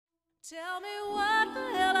Tell me what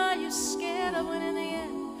the hell are you scared of when in the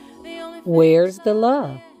end the only Where's the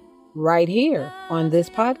love? Right here on this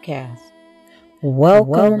podcast.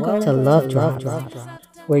 Welcome to Love Drops,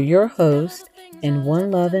 where your hosts and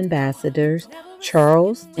One Love ambassadors,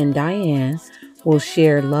 Charles and Diane, will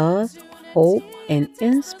share love, hope, and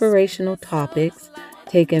inspirational topics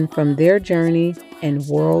taken from their journey and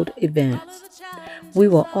world events. We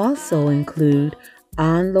will also include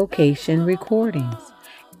on-location recordings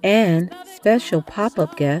and special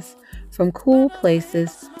pop-up guests from cool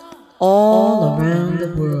places all around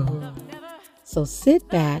the world. So sit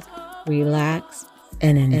back, relax,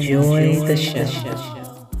 and enjoy the show.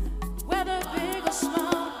 whether big or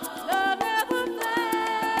small, love never fails.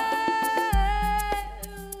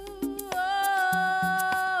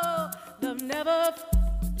 Oh,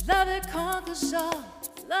 love it conquers all.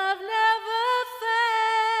 Love never fails.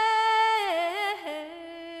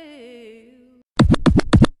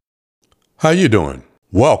 How you doing?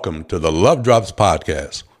 Welcome to the Love Drops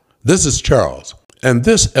podcast. This is Charles, and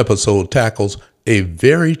this episode tackles a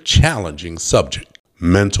very challenging subject,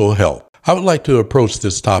 mental health. I would like to approach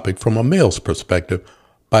this topic from a male's perspective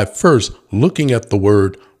by first looking at the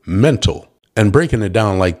word mental and breaking it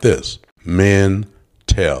down like this: men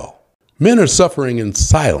tell. Men are suffering in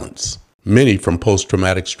silence, many from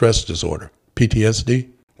post-traumatic stress disorder, PTSD,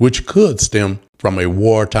 which could stem from a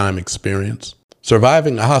wartime experience,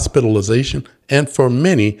 surviving a hospitalization, and for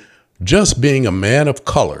many, just being a man of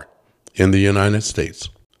color in the United States.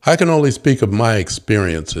 I can only speak of my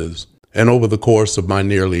experiences, and over the course of my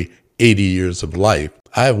nearly 80 years of life,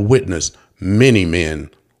 I have witnessed many men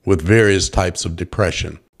with various types of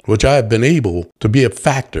depression, which I have been able to be a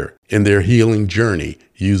factor in their healing journey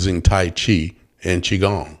using Tai Chi and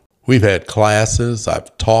Qigong. We've had classes.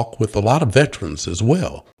 I've talked with a lot of veterans as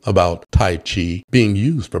well about Tai Chi being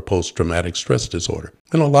used for post-traumatic stress disorder.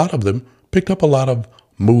 And a lot of them picked up a lot of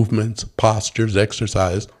movements, postures,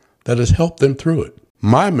 exercise that has helped them through it.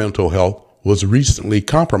 My mental health was recently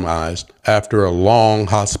compromised after a long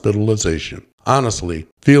hospitalization. Honestly,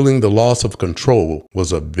 feeling the loss of control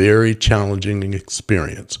was a very challenging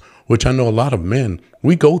experience, which I know a lot of men,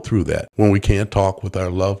 we go through that when we can't talk with our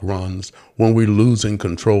loved ones, when we're losing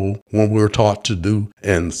control, when we're taught to do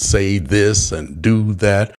and say this and do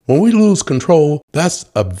that. When we lose control, that's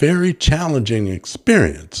a very challenging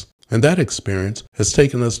experience. And that experience has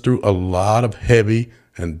taken us through a lot of heavy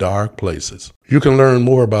and dark places. You can learn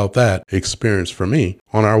more about that experience from me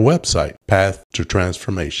on our website, Path to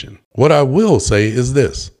Transformation. What I will say is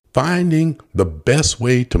this: finding the best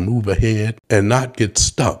way to move ahead and not get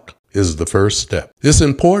stuck is the first step. It's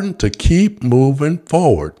important to keep moving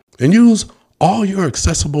forward and use all your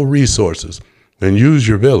accessible resources and use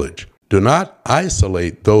your village. Do not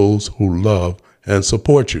isolate those who love and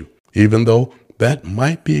support you, even though that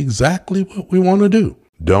might be exactly what we want to do.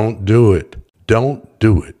 Don't do it. Don't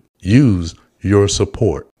do it. Use your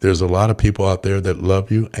support. There's a lot of people out there that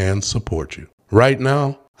love you and support you. Right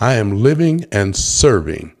now, I am living and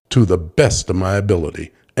serving to the best of my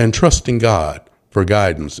ability and trusting God for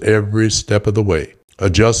guidance every step of the way,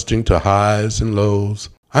 adjusting to highs and lows.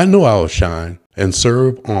 I know I'll shine and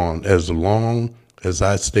serve on as long as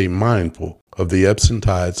I stay mindful of the ebbs and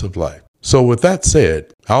tides of life. So with that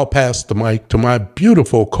said, I'll pass the mic to my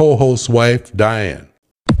beautiful co-host wife, Diane.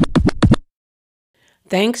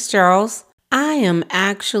 Thanks, Charles. I am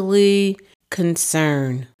actually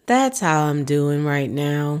concerned. That's how I'm doing right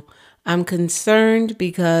now. I'm concerned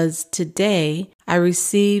because today I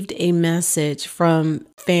received a message from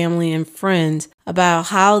family and friends about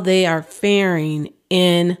how they are faring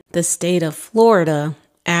in the state of Florida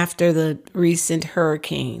after the recent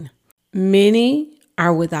hurricane. Many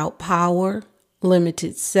are without power,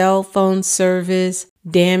 limited cell phone service,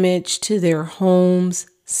 damage to their homes.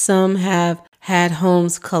 Some have had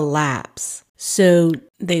homes collapse. So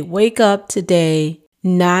they wake up today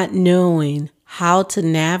not knowing how to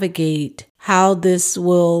navigate how this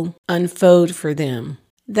will unfold for them.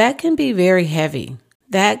 That can be very heavy.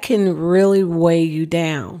 That can really weigh you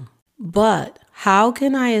down. But how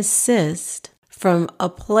can I assist from a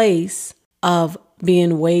place of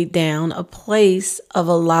being weighed down, a place of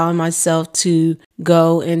allowing myself to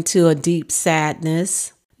go into a deep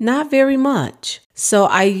sadness? Not very much. So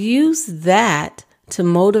I use that to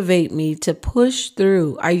motivate me to push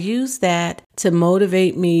through. I use that to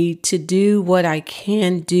motivate me to do what I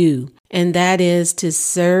can do. And that is to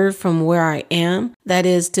serve from where I am. That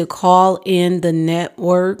is to call in the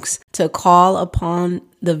networks, to call upon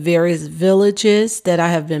the various villages that I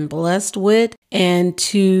have been blessed with, and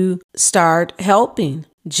to start helping.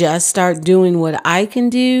 just start doing what I can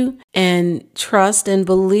do and trust and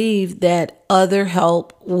believe that other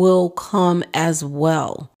help will come as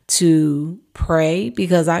well. To pray,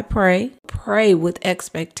 because I pray with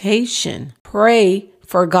expectation, pray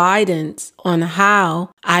for guidance on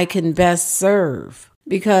how I can best serve.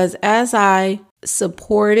 Because as I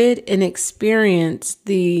supported and experienced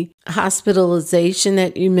the hospitalization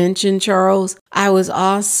that you mentioned, Charles, I was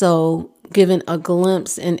also given a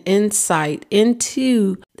glimpse and insight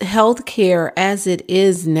into healthcare as it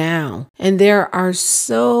is now. And there are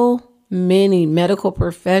so many medical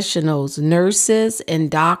professionals, nurses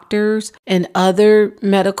and doctors and other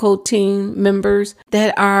medical team members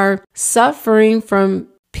that are suffering from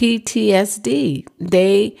PTSD.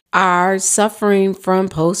 They are suffering from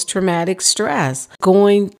post-traumatic stress,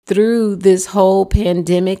 going through this whole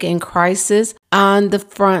pandemic and crisis on the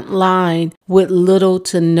front line with little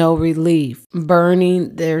to no relief,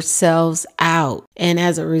 burning themselves out. And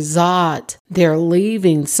as a result, they're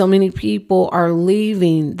leaving. So many people are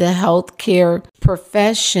leaving the healthcare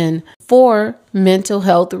profession for mental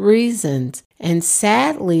health reasons. And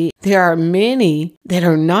sadly, there are many that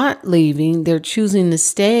are not leaving. They're choosing to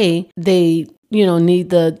stay. They,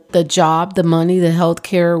 need the job, the money, the health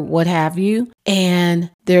care, what have you.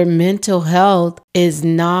 And their mental health is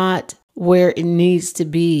not where it needs to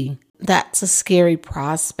be. That's a scary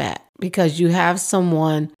prospect because you have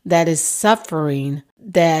someone that is suffering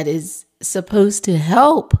that is supposed to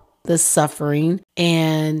help the suffering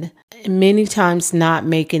and many times not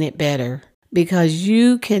making it better. Because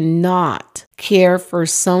you cannot care for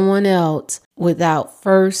someone else without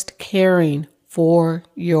first caring for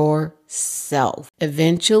yourself.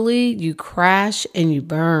 Eventually, you crash and you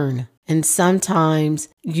burn. And sometimes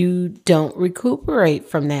you don't recuperate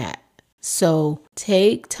from that. So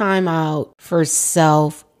take time out for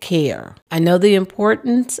self-care. I know the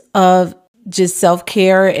importance of just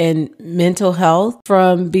self-care and mental health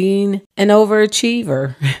from being an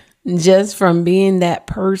overachiever. Just from being that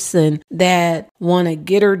person that want to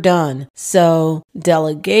get her done. So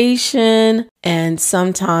delegation and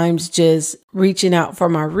sometimes just reaching out for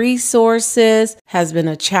my resources has been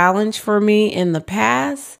a challenge for me in the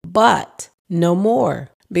past, but no more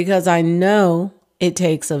because I know it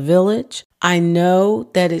takes a village. I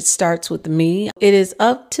know that it starts with me. It is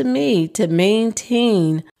up to me to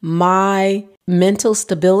maintain my mental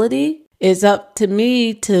stability. It's up to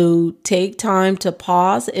me to take time to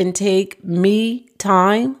pause and take me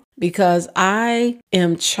time because I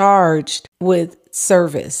am charged with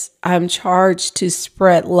service. I'm charged to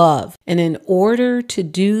spread love. And in order to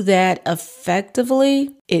do that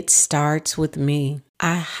effectively, it starts with me.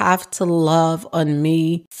 I have to love on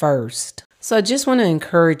me first. So I just want to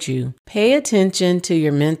encourage you, pay attention to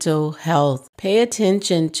your mental health. Pay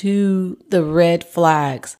attention to the red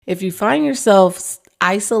flags. If you find yourself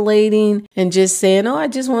isolating and just saying, I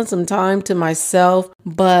just want some time to myself,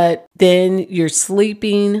 but then you're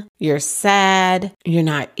sleeping, you're sad, you're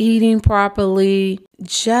not eating properly,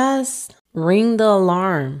 just ring the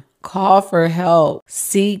alarm. Call for help,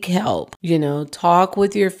 seek help, talk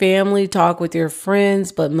with your family, talk with your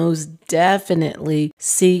friends, but most definitely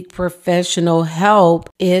seek professional help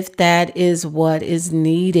if that is what is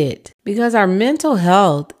needed. Because our mental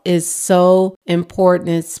health is so important,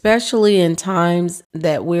 especially in times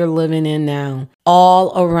that we're living in now.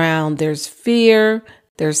 All around, there's fear,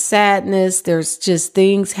 there's sadness, there's just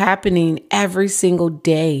things happening every single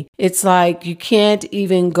day. It's like you can't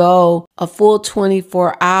even go a full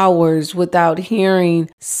 24 hours without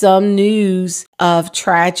hearing some news of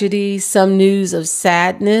tragedy, some news of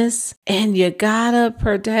sadness. And you gotta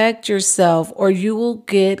protect yourself or you will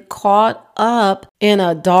get caught up in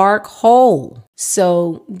a dark hole.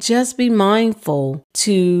 So just be mindful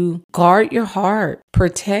to guard your heart,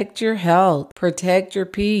 protect your health, protect your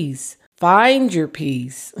peace. Find your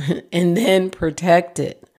peace and then protect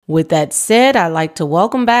it. With that said, I'd like to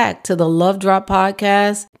welcome back to the Love Drop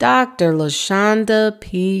Podcast, Dr. LaShonda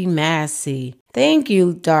P. Massey. Thank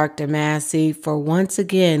you, Dr. Massey, for once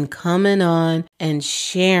again coming on and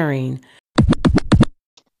sharing.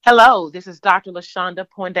 Hello, this is Dr. LaShonda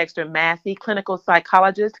Poindexter Massey, clinical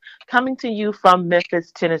psychologist, coming to you from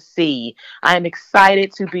Memphis, Tennessee. I am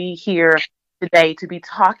excited to be here today to be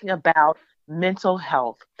talking about mental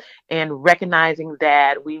health and recognizing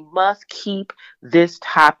that we must keep this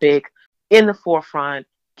topic in the forefront,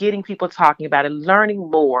 getting people talking about it,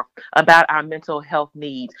 learning more about our mental health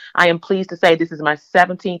needs. I am pleased to say this is my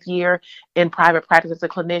 17th year in private practice as a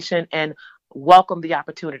clinician, and welcome the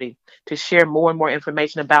opportunity to share more and more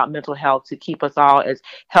information about mental health to keep us all as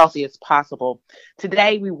healthy as possible.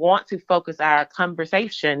 Today, we want to focus our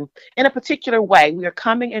conversation in a particular way. We are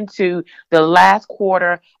coming into the last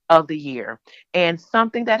quarter of the year, and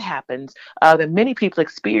something that happens that many people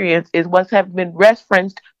experience is what's have been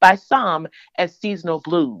referenced by some as seasonal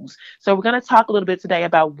blues. So we're going to talk a little bit today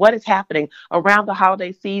about what is happening around the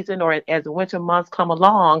holiday season or as the winter months come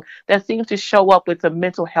along that seems to show up with some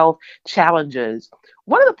mental health challenges.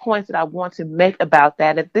 One of the points that I want to make about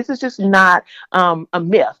that is this is just not a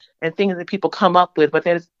myth and things that people come up with, but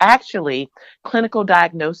there's actually clinical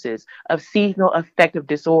diagnosis of seasonal affective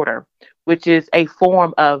disorder, which is a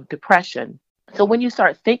form of depression. So when you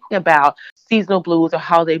start thinking about seasonal blues or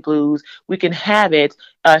holiday blues, we can have it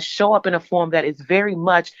show up in a form that is very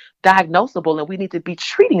much diagnosable, and we need to be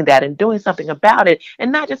treating that and doing something about it and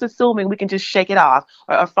not just assuming we can just shake it off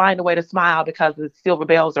or find a way to smile because the silver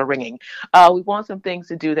bells are ringing. We want some things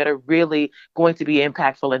to do that are really going to be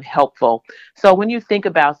impactful and helpful. So when you think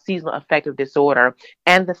about seasonal affective disorder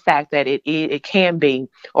and the fact that it can be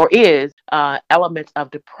or is elements of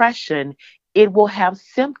depression, it will have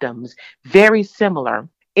symptoms very similar,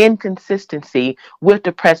 inconsistency with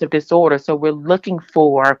depressive disorder. So we're looking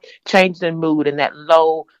for changes in mood and that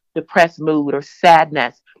low depressed mood or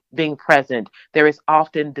sadness being present. There is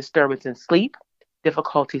often disturbance in sleep,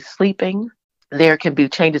 difficulty sleeping. There can be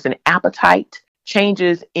changes in appetite,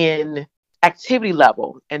 changes in activity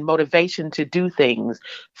level and motivation to do things,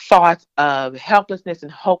 thoughts of helplessness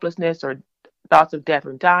and hopelessness or thoughts of death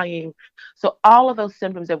or dying. So all of those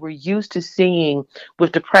symptoms that we're used to seeing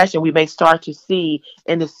with depression, we may start to see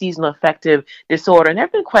in the seasonal affective disorder. And there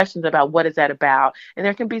have been questions about what is that about? And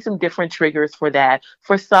there can be some different triggers for that.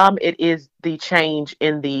 For some, it is the change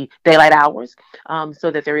in the daylight hours, so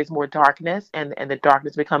that there is more darkness and the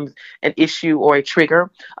darkness becomes an issue or a trigger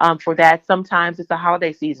for that. Sometimes it's the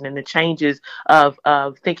holiday season and the changes of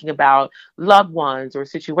thinking about loved ones or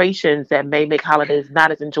situations that may make holidays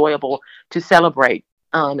not as enjoyable to celebrate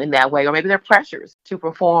in that way, or maybe there are pressures to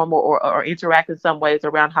perform or interact in some ways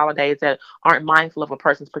around holidays that aren't mindful of a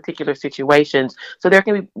person's particular situations. So there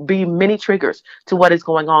can be many triggers to what is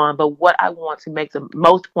going on. But what I want to make the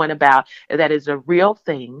most point about is that it's a real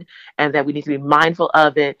thing and that we need to be mindful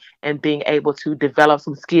of it and being able to develop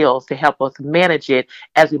some skills to help us manage it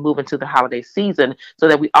as we move into the holiday season so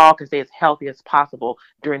that we all can stay as healthy as possible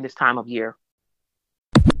during this time of year.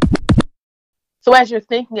 So as you're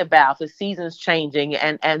thinking about the seasons changing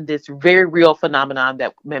and this very real phenomenon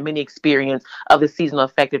that many experience of the seasonal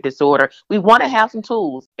affective disorder, we want to have some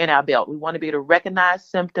tools in our belt. We want to be able to recognize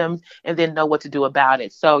symptoms and then know what to do about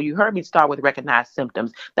it. So you heard me start with recognize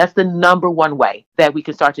symptoms. That's the number one way that we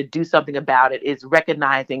can start to do something about it, is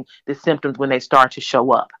recognizing the symptoms when they start to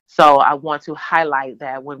show up. So I want to highlight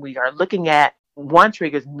that when we are looking at one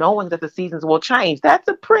trigger is knowing that the seasons will change. That's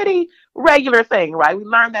a pretty regular thing, right? We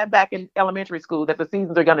learned that back in elementary school, that the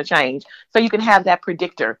seasons are going to change. So you can have that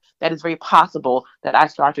predictor that is very possible that I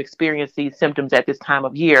start to experience these symptoms at this time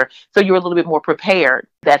of year. So you're a little bit more prepared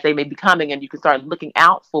that they may be coming and you can start looking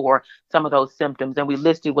out for some of those symptoms. And we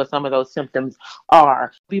listed what some of those symptoms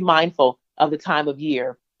are. Be mindful of the time of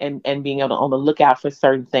year and being able to on the lookout for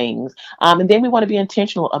certain things. And then we want to be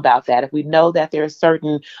intentional about that. If we know that there are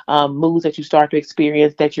certain moods that you start to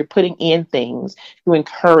experience, that you're putting in things to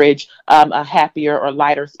encourage a happier or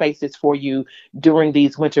lighter spaces for you during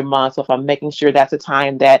these winter months. So if I'm making sure that's a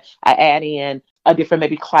time that I add in a different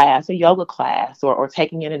maybe class, a yoga class, or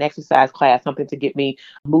taking in an exercise class, something to get me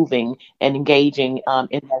moving and engaging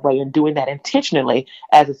in that way and doing that intentionally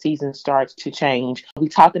as the season starts to change. We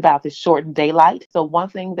talked about the shortened daylight. So one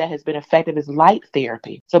thing that has been effective is light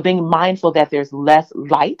therapy. So being mindful that there's less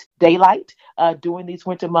daylight during these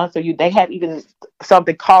winter months. So they have even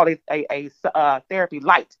something called a therapy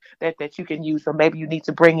light that you can use. So maybe you need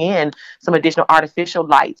to bring in some additional artificial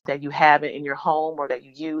lights that you have in your home or that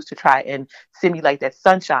you use to try and simulate that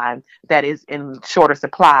sunshine that is in shorter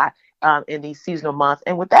supply in these seasonal months.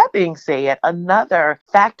 And with that being said, another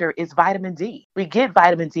factor is vitamin D. We get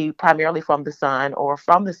vitamin D primarily from the sun.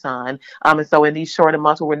 And so in these shorter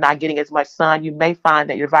months where we're not getting as much sun, you may find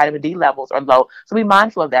that your vitamin D levels are low. So be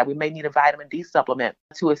mindful of that. We may need a vitamin D supplement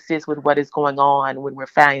to assist with what is going on when we're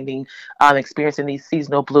experiencing these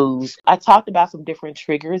seasonal blues. I talked about some different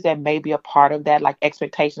triggers that may be a part of that, like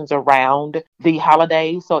expectations around the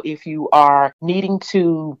holidays. So if you are needing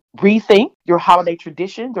to rethink your holiday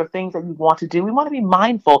traditions or things that you want to do. We want to be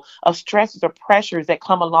mindful of stresses or pressures that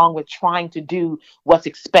come along with trying to do what's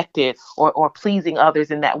expected or pleasing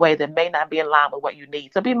others in that way that may not be in line with what you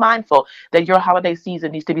need. So be mindful that your holiday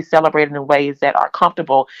season needs to be celebrated in ways that are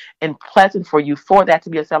comfortable and pleasant for you, for that to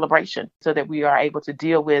be a celebration, so that we are able to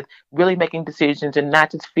deal with really making decisions and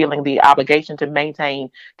not just feeling the obligation to maintain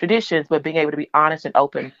traditions, but being able to be honest and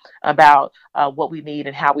open about what we need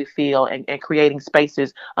and how we feel, and creating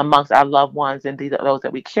spaces amongst our loved ones and those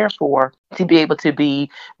that we care for, to be able to be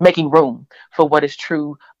making room for what is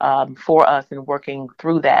true for us and working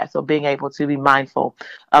through that. So being able to be mindful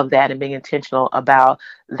of that and being intentional about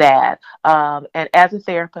that. And as a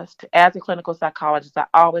therapist, as a clinical psychologist, I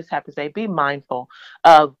always have to say, be mindful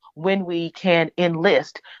of when we can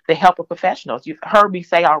enlist the help of professionals. You've heard me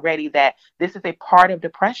say already that this is a part of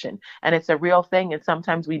depression, and it's a real thing. And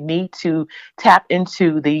sometimes we need to tap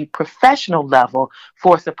into the professional level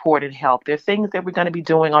for support and help. There's things that we're going to be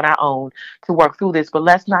doing on our own to work through this, but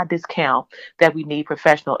let's not discount that we need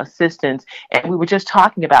professional assistance. And we were just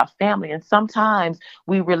talking about family, and sometimes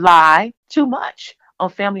we rely too much on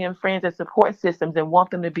family and friends as support systems and want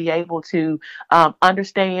them to be able to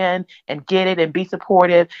understand and get it and be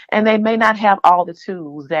supportive. And they may not have all the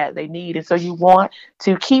tools that they need. And so you want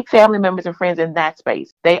to keep family members and friends in that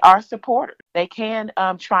space. They are supporters. They can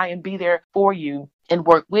try and be there for you and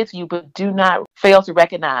work with you, but do not fail to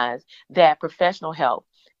recognize that professional help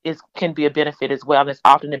can be a benefit as well. And it's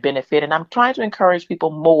often a benefit. And I'm trying to encourage people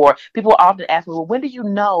more. People often ask me, well, when do you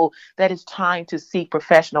know that it's time to seek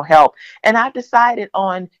professional help? And I've decided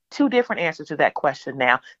on two different answers to that question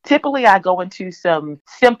now. Typically, I go into some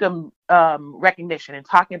symptom recognition and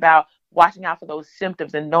talking about watching out for those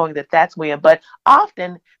symptoms and knowing that that's when. But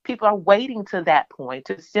often people are waiting to that point,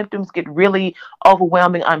 till symptoms get really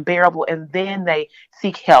overwhelming, unbearable, and then they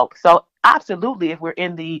seek help. So absolutely, if we're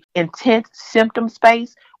in the intense symptom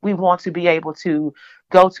space, we want to be able to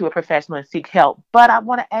go to a professional and seek help. But I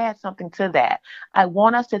want to add something to that. I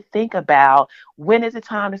want us to think about, when is it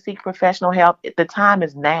time to seek professional help? The time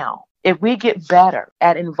is now. If we get better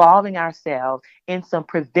at involving ourselves in some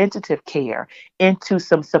preventative care, into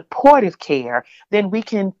some supportive care, then we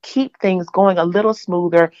can keep things going a little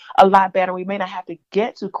smoother, a lot better. We may not have to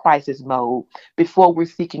get to crisis mode before we're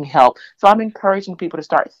seeking help. So I'm encouraging people to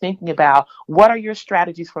start thinking about, what are your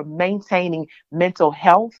strategies for maintaining mental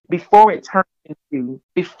health before it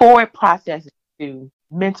processes to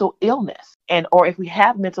mental illness. And or if we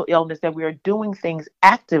have mental illness, that we are doing things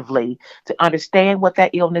actively to understand what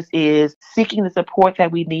that illness is, seeking the support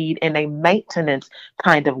that we need in a maintenance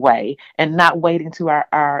kind of way, and not waiting till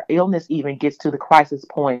our illness even gets to the crisis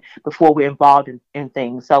point before we're involved in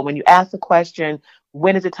things. So when you ask the question,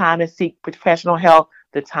 when is it time to seek professional help?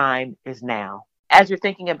 The time is now. As you're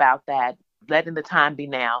thinking about that, letting the time be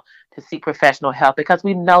now to seek professional help, because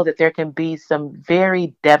we know that there can be some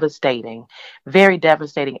very devastating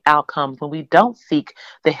outcomes when we don't seek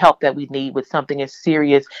the help that we need with something as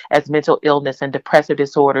serious as mental illness and depressive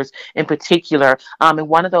disorders in particular. And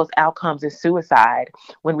one of those outcomes is suicide.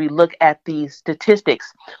 When we look at the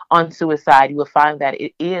statistics on suicide, you will find that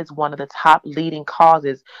it is one of the top leading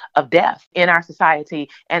causes of death in our society,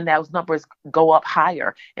 and those numbers go up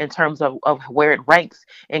higher in terms of where it ranks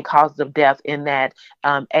in causes of death in that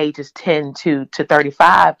ages 10 to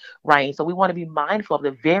 35 range. So we want to be mindful of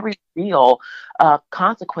the very real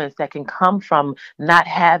consequence that can come from not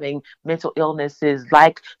having mental illnesses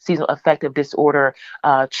like seasonal affective disorder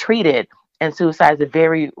treated. And suicide is a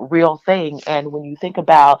very real thing. And when you think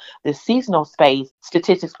about the seasonal space,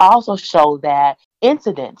 statistics also show that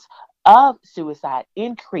incidents of suicide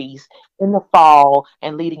increase in the fall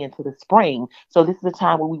and leading into the spring. So this is a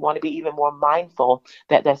time when we want to be even more mindful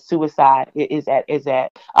that suicide is at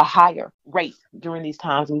a higher rate during these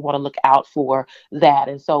times. We want to look out for that.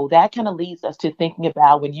 And so that kind of leads us to thinking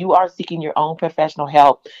about, when you are seeking your own professional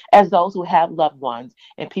help, as those who have loved ones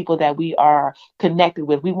and people that we are connected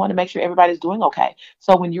with, we want to make sure everybody's doing okay.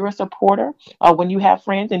 So when you're a supporter, or when you have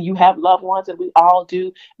friends and you have loved ones, and we all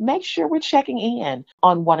do, make sure we're checking in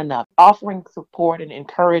on one another, offering support and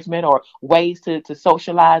encouragement, or ways to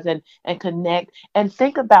socialize and connect. And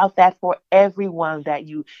think about that for everyone that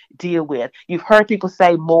you deal with. You've heard people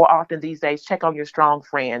say more often these days, check on your strong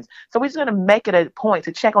friends. So we're just going to make it a point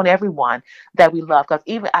to check on everyone that we love, because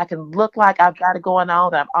even I can look like I've got it going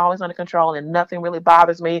on, that I'm always under control and nothing really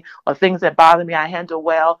bothers me, or things that bother me I handle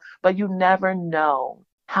well, but you never know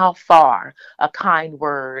how far a kind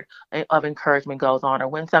word of encouragement goes on, or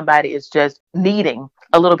when somebody is just needing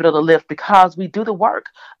a little bit of the lift because we do the work.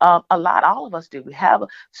 A lot, all of us do. We have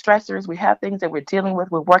stressors, we have things that we're dealing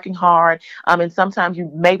with, we're working hard. And sometimes you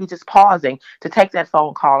maybe just pausing to take that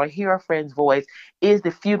phone call or hear a friend's voice is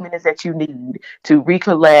the few minutes that you need to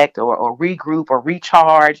recollect or regroup or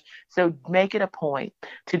recharge. So make it a point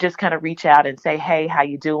to just kind of reach out and say, hey, how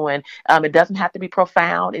you doing? It doesn't have to be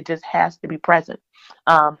profound. It just has to be present.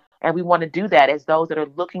 And we want to do that as those that are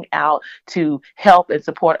looking out to help and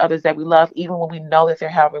support others that we love, even when we know that they're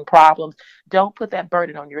having problems. Don't put that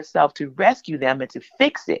burden on yourself to rescue them and to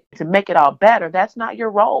fix it, to make it all better. That's not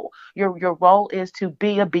your role. Your role is to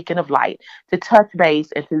be a beacon of light, to touch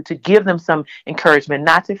base and to give them some encouragement,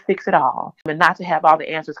 not to fix it all and not to have all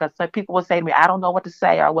the answers. Because some people will say to me, I don't know what to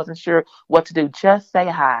say, or I wasn't sure what to do. Just say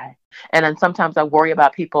hi. And then sometimes I worry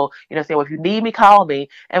about people, say, well, if you need me, call me.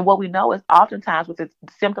 And what we know is oftentimes with the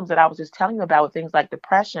symptoms that I was just telling you about, with things like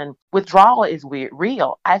depression, withdrawal is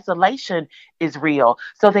real. Isolation is real.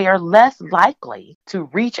 So they are less likely to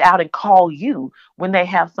reach out and call you when they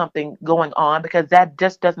have something going on, because that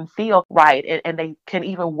just doesn't feel right. And they can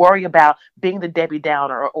even worry about being the Debbie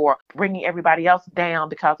Downer or bringing everybody else down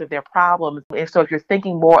because of their problems. And so if you're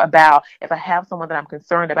thinking more about, if I have someone that I'm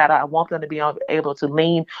concerned about, I want them to be able to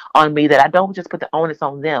lean on me, that I don't just put the onus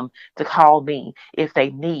on them to call me if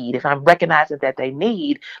they need. If I'm recognizing that they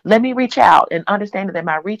need, let me reach out, and understanding that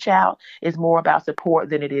my reach out is more about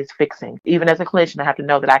support than it is fixing. Even as a clinician, I have to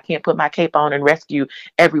know that I can't put my cape on and rescue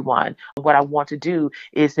everyone. What I want to do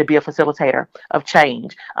is to be a facilitator of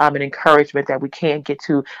change, and encouragement that we can get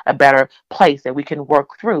to a better place, that we can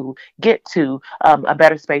work through, get to a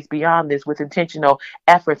better space beyond this with intentional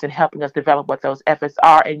efforts and helping us develop what those efforts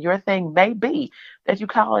are. And your thing may be that you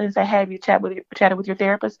call in and say, hey, have you chatted with your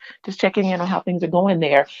therapist? Just checking in on how things are going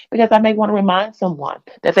there. Because I may want to remind someone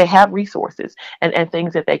that they have resources and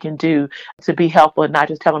things that they can do to be helpful, and not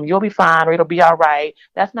just tell them you'll be fine or it'll be all right.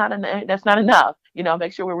 That's not enough.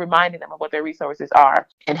 Make sure we're reminding them of what their resources are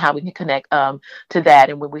and how we can connect to that.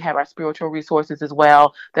 And when we have our spiritual resources as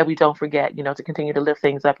well, that we don't forget, to continue to lift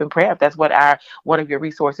things up in prayer. If that's what one of your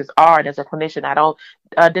resources are. And as a clinician, I don't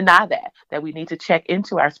deny that we need to check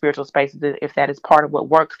into our spiritual spaces if that is part of what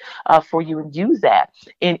works for you, and use that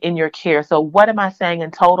in your care. So what am I saying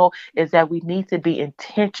in total is that we need to be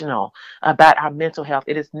intentional about our mental health.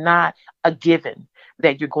 It is not a given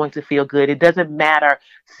that you're going to feel good. It doesn't matter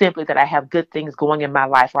simply that I have good things going in my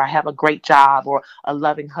life, or I have a great job, or a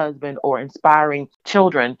loving husband, or inspiring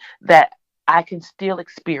children, that I can still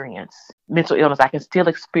experience mental illness. I can still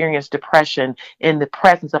experience depression in the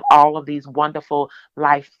presence of all of these wonderful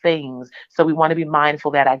life things. So we want to be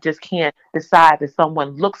mindful that I just can't decide that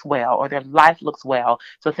someone looks well or their life looks well,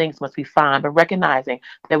 so things must be fine, but recognizing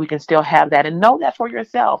that we can still have that, and know that for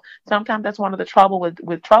yourself. Sometimes that's one of the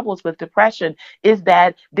troubles with depression, is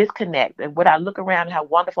that disconnect. And when I look around and how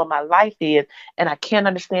wonderful my life is, and I can't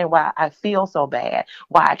understand why I feel so bad,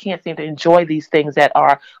 why I can't seem to enjoy these things that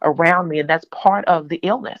are around me. And that's part of the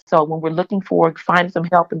illness. So when we're looking for finding some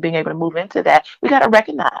help and being able to move into that, we got to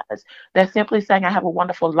recognize that simply saying I have a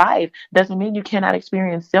wonderful life doesn't mean you cannot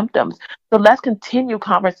experience symptoms. So let's continue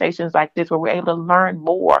conversations like this, where we're able to learn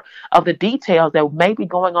more of the details that may be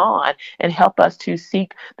going on, and help us to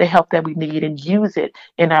seek the help that we need and use it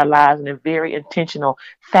in our lives in a very intentional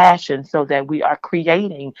fashion, so that we are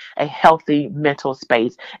creating a healthy mental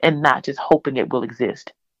space and not just hoping it will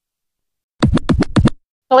exist.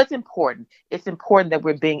 So it's important. It's important that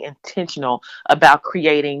we're being intentional about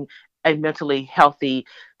creating a mentally healthy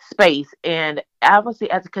space. And obviously,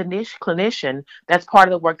 as a clinician, that's part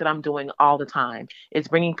of the work that I'm doing all the time, is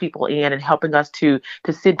bringing people in and helping us to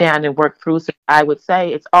sit down and work through. So I would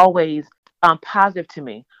say it's always positive to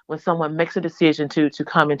me when someone makes a decision to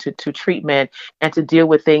come into treatment and to deal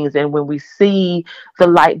with things. And when we see the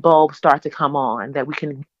light bulb start to come on, that we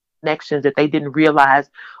can connections that they didn't realize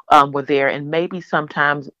were there, and maybe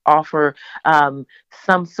sometimes offer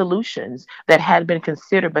some solutions that hadn't been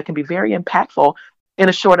considered but can be very impactful in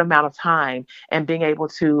a short amount of time, and being able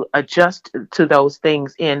to adjust to those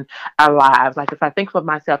things in our lives. Like, if I think of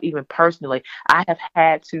myself, even personally, I have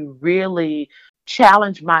had to really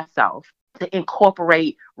challenge myself to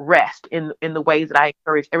incorporate rest in the ways that I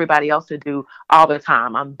encourage everybody else to do all the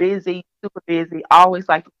time. I'm busy, super busy, always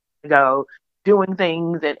like to go, doing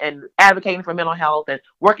things and advocating for mental health and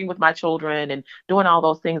working with my children and doing all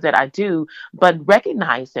those things that I do, but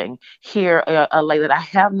recognizing here, Layla, that I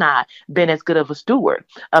have not been as good of a steward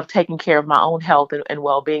of taking care of my own health and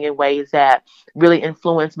well-being in ways that really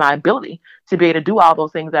influence my ability to be able to do all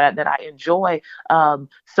those things that I enjoy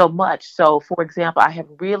so much. So, for example, I have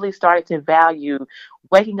really started to value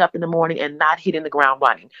waking up in the morning and not hitting the ground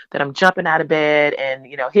running, that I'm jumping out of bed and,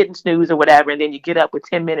 hitting snooze or whatever. And then you get up with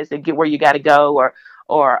 10 minutes to get where you got to go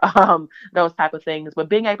or those type of things. But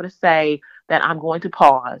being able to say that I'm going to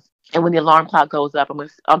pause. And when the alarm clock goes off, I'm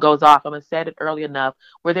going to set it early enough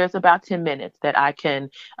where there's about 10 minutes that I can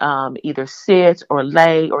either sit or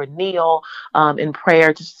lay or kneel in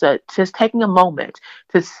prayer, just taking a moment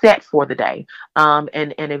to set for the day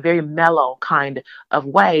in a very mellow kind of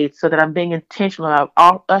way, so that I'm being intentional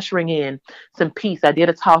about ushering in some peace. I did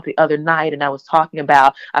a talk the other night, and I was talking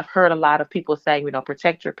about, I've heard a lot of people saying,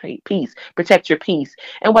 protect your peace, protect your peace.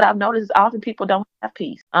 And what I've noticed is often people don't have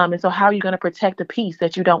peace. And so how are you going to protect the peace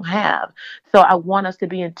that you don't have? So I want us to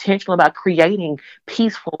be intentional about creating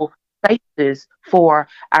peaceful spaces for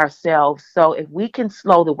ourselves. So if we can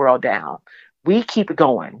slow the world down, we keep it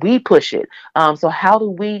going, we push it. So how do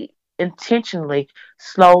we intentionally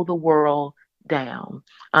slow the world down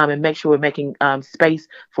and make sure we're making space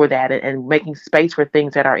for that and making space for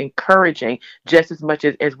things that are encouraging just as much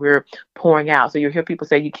as we're pouring out. So you hear people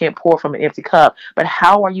say you can't pour from an empty cup, but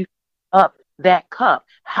how are you up that cup?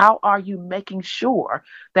 How are you making sure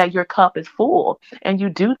that your cup is full? And you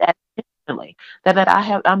do that intentionally, that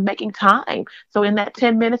I'm making time. So in that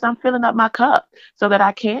 10 minutes, I'm filling up my cup so that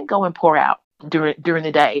I can go and pour out during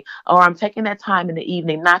the day, or I'm taking that time in the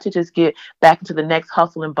evening, not to just get back into the next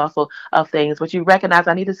hustle and bustle of things, but you recognize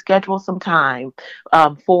I need to schedule some time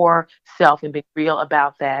for self and be real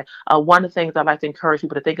about that. One of the things I like to encourage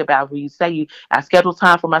people to think about when you say I schedule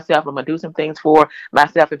time for myself, I'm gonna do some things for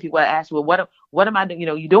myself, and people ask you, well, what am I doing?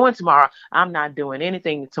 You doing tomorrow? I'm not doing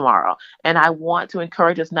anything tomorrow. And I want to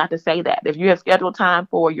encourage us not to say that. If you have scheduled time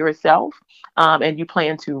for yourself and you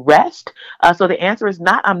plan to rest, so the answer is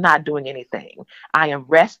not, I'm not doing anything. I am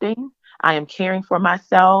resting. I am caring for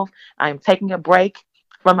myself. I am taking a break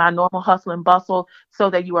from my normal hustle and bustle, so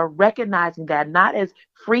that you are recognizing that not as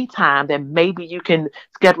free time that maybe you can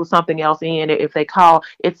schedule something else in if they call.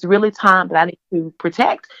 It's really time that I need to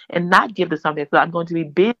protect and not give to something. So I'm going to be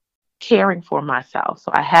busy caring for myself.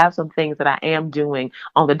 So I have some things that I am doing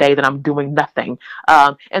on the day that I'm doing nothing.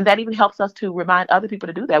 And that even helps us to remind other people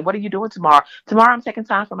to do that. What are you doing tomorrow? Tomorrow I'm taking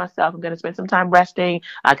time for myself. I'm going to spend some time resting.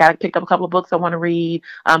 I got to pick up a couple of books I want to read.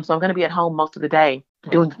 So I'm going to be at home most of the day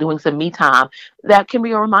doing some me time. That can be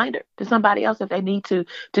a reminder to somebody else if they need to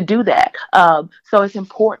do that. So it's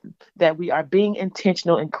important that we are being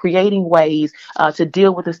intentional and creating ways to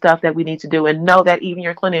deal with the stuff that we need to do, and know that even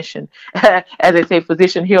your clinician, as they say,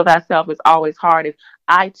 physician, heal thyself, is always hard. Is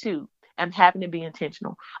I too am having to be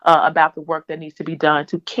intentional about the work that needs to be done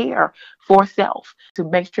to care for self, to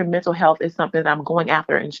make sure mental health is something that I'm going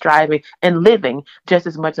after and striving and living just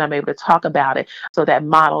as much as I'm able to talk about it. So that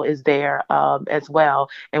model is there as well.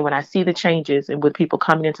 And when I see the changes and with people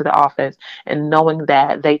coming into the office and knowing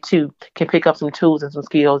that they too can pick up some tools and some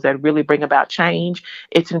skills that really bring about change,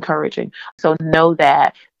 it's encouraging. So know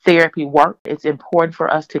that therapy work. It's important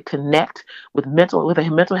for us to connect with a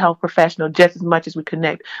mental health professional just as much as we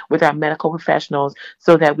connect with our medical professionals,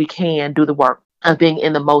 so that we can do the work of being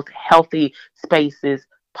in the most healthy spaces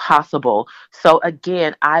possible. So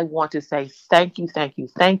again, I want to say thank you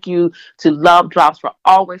to Love Drops for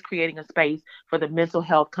always creating a space for the mental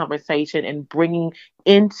health conversation and bringing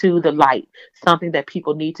into the light something that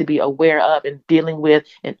people need to be aware of and dealing with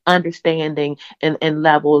and understanding in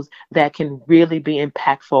levels that can really be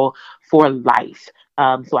impactful for life.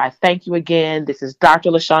 So I thank you again. This is Dr.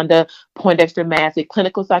 LaShonda Poindexter Massey,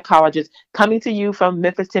 clinical psychologist, coming to you from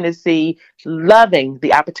Memphis, Tennessee, loving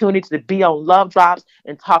the opportunity to be on Love Drops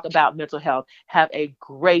and talk about mental health. Have a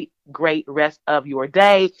great rest of your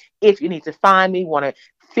day. If you need to find me, want to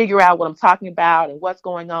figure out what I'm talking about and what's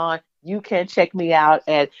going on, you can check me out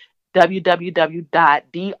at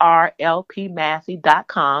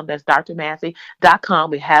www.drlpmassey.com. That's drmassey.com.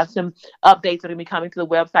 We have some updates that are going to be coming to the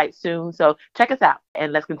website soon. So check us out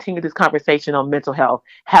and let's continue this conversation on mental health.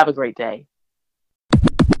 Have a great day.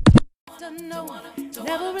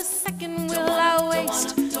 Never a second will I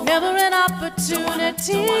waste. Never an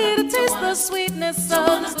opportunity to taste the sweetness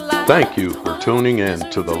of this life. Thank you for tuning in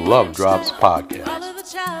to the Love Drops podcast.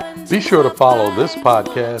 Be sure to follow this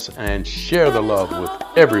podcast and share the love with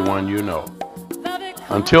everyone you know.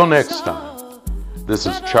 Until next time, this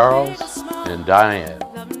is Charles and Diane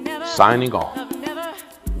signing off.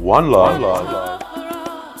 One love.